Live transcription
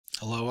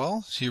Hello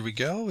all, here we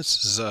go.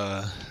 This is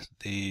I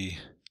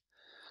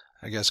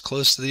guess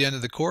close to the end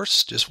of the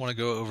course. Just want to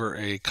go over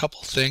a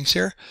couple things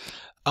here.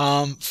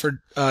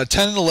 For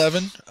 10 and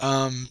 11,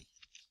 I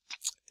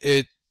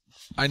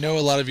know a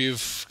lot of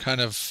you've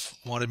kind of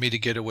wanted me to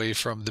get away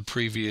from the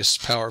previous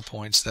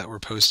PowerPoints that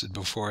were posted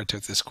before I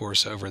took this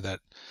course over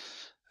that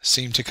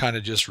seem to kind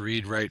of just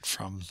read right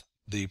from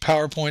the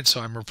PowerPoint,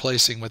 so I'm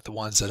replacing with the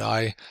ones that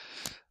I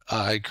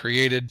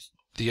created,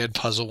 the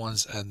Edpuzzle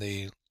ones and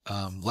the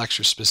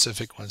lecture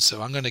specific ones.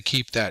 So I'm going to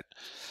keep that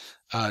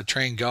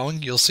train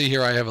going. You'll see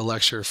here I have a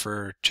lecture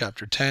for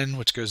chapter 10,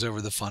 which goes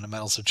over the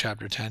fundamentals of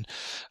chapter 10.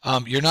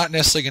 You're not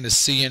necessarily going to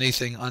see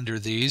anything under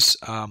these.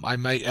 I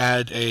might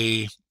add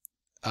an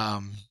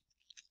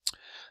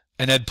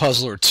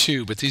Edpuzzle or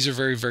two, but these are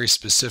very, very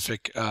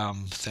specific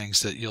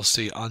things that you'll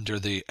see under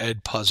the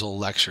Edpuzzle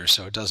lecture,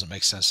 so it doesn't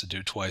make sense to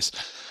do twice.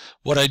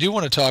 What I do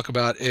want to talk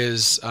about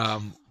is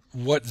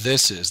what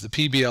this is, the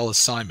PBL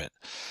assignment.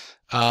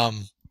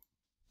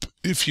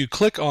 If you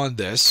click on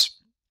this,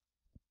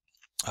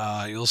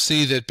 you'll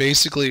see that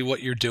basically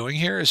what you're doing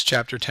here is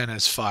chapter 10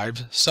 has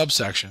 5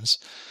 subsections.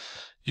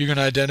 You're going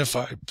to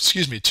identify,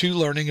 2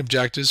 learning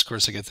objectives. Of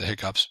course, I get the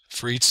hiccups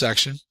for each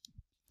section.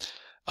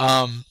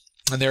 And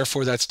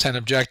therefore, that's 10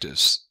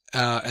 objectives.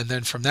 And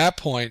then from that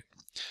point,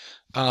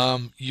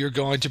 you're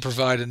going to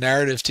provide a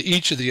narrative to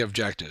each of the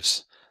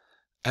objectives.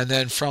 And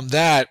then from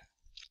that,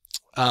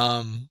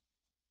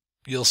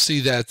 you'll see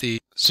that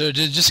so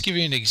to just give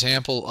you an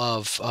example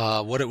of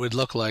what it would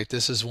look like,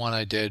 this is one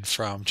I did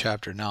from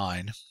chapter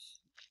 9.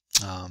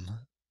 And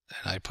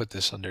I put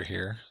this under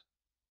here.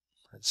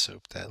 Let's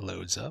hope that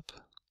loads up.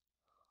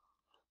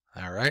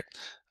 All right.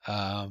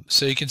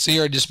 So you can see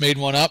here I just made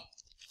one up.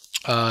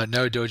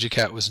 No, Doja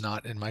Cat was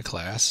not in my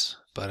class,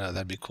 but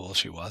that'd be cool if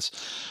she was.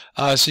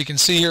 So you can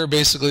see here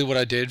basically what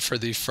I did for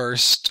the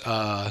first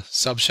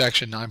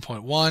subsection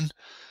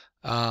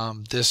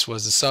 9.1. This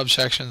was the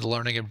subsection. The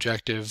learning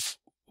objective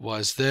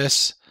was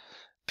this,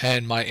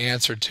 and my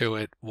answer to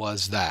it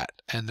was that.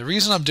 And the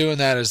reason I'm doing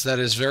that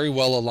is very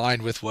well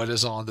aligned with what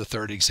is on the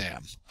third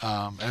exam.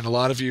 And a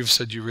lot of you have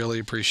said you really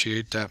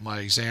appreciate that my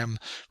exam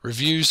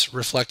reviews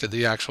reflected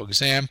the actual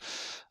exam.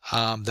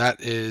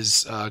 That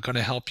is going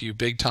to help you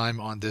big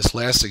time on this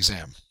last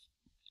exam.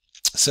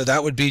 So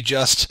that would be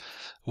just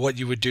what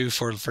you would do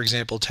for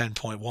example,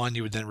 10.1.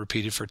 You would then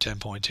repeat it for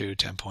 10.2,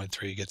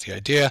 10.3, you get the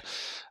idea.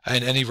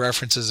 And any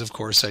references, of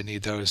course, I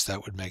need those.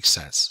 That would make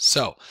sense.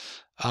 So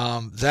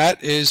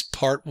that is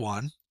part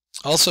 1.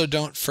 Also,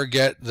 don't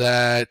forget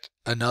that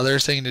another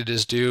thing that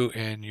is due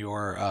in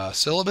your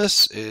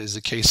syllabus is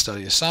a case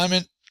study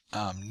assignment.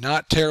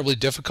 Not terribly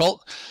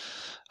difficult.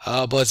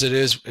 But it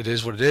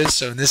is what it is.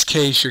 So in this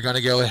case, you're going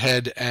to go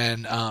ahead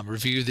and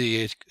review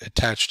the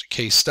attached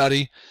case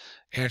study,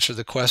 answer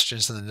the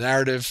questions in the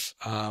narrative,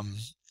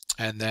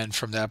 and then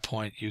from that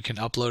point you can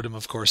upload them.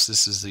 Of course,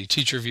 this is the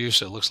teacher view,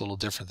 so it looks a little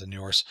different than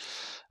yours.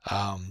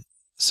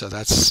 So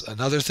that's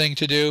another thing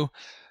to do.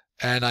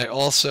 And I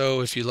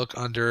also, if you look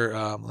under,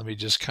 let me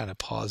just kind of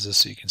pause this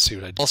so you can see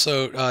what I did.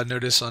 Also,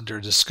 notice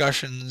under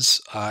discussions,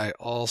 I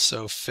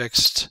also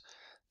fixed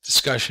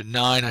discussion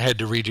 9. I had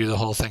to redo the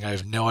whole thing. I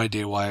have no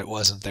idea why it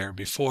wasn't there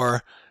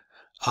before.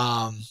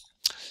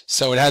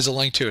 So it has a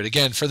link to it.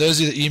 Again, for those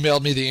of you that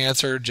emailed me the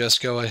answer,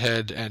 just go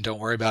ahead and don't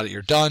worry about it.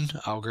 You're done.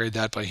 I'll grade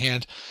that by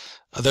hand.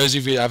 Those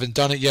of you that haven't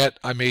done it yet,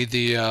 I made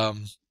the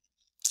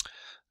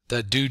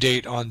due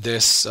date on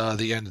this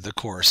the end of the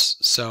course.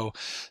 So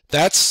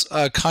that's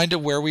kind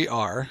of where we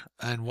are.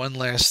 And one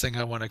last thing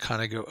I want to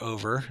kind of go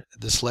over.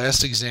 This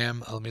last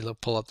exam, let me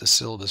pull up the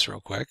syllabus real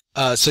quick.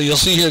 So you'll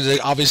see here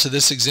that obviously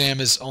this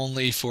exam is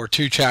only for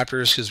 2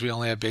 chapters because we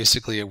only have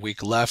basically a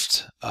week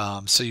left.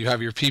 So you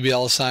have your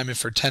PBL assignment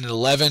for 10 and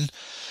 11.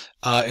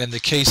 And the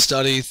case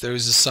study,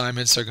 those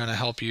assignments are going to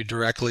help you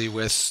directly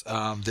with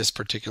this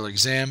particular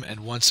exam. And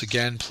once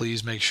again,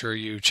 please make sure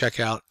you check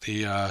out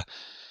the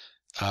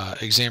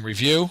exam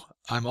review.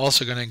 I'm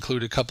also going to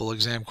include a couple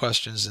exam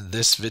questions in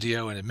this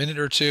video in a minute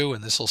or two,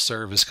 and this will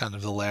serve as kind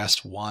of the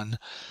last one.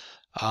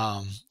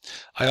 I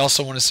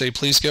also want to say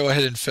please go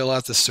ahead and fill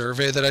out the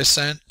survey that I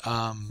sent.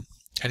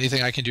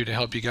 Anything I can do to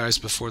help you guys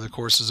before the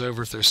course is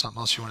over if there's something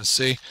else you want to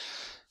see.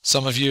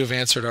 Some of you have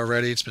answered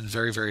already. It's been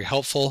very, very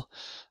helpful.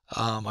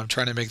 I'm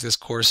trying to make this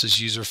course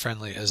as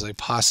user-friendly as I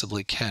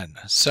possibly can.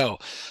 So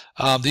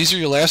these are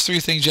your last 3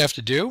 things you have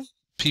to do.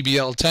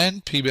 PBL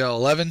 10, PBL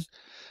 11,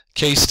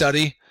 case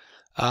study,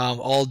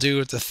 all due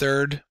at the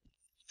 3rd,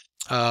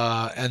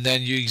 and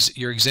then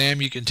your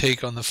exam you can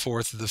take on the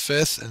 4th or the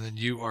 5th, and then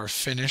you are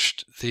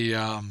finished the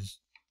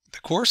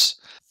course.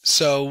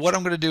 So what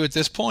I'm going to do at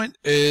this point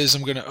is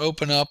I'm going to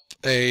open up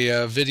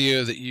a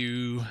video that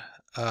you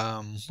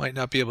might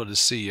not be able to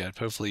see yet.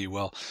 Hopefully you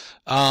will.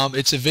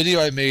 It's a video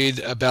I made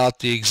about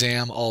the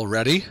exam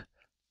already.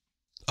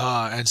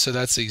 And so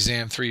that's the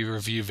exam 3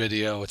 review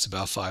video. It's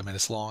about 5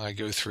 minutes long. I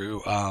go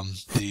through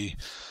the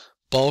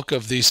bulk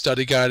of the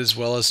study guide as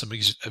well as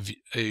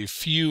a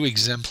few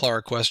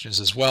exemplar questions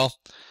as well.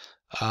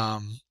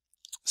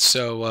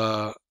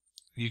 So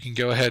you can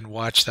go ahead and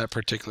watch that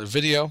particular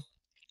video.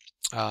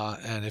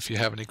 And if you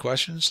have any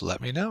questions,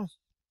 let me know.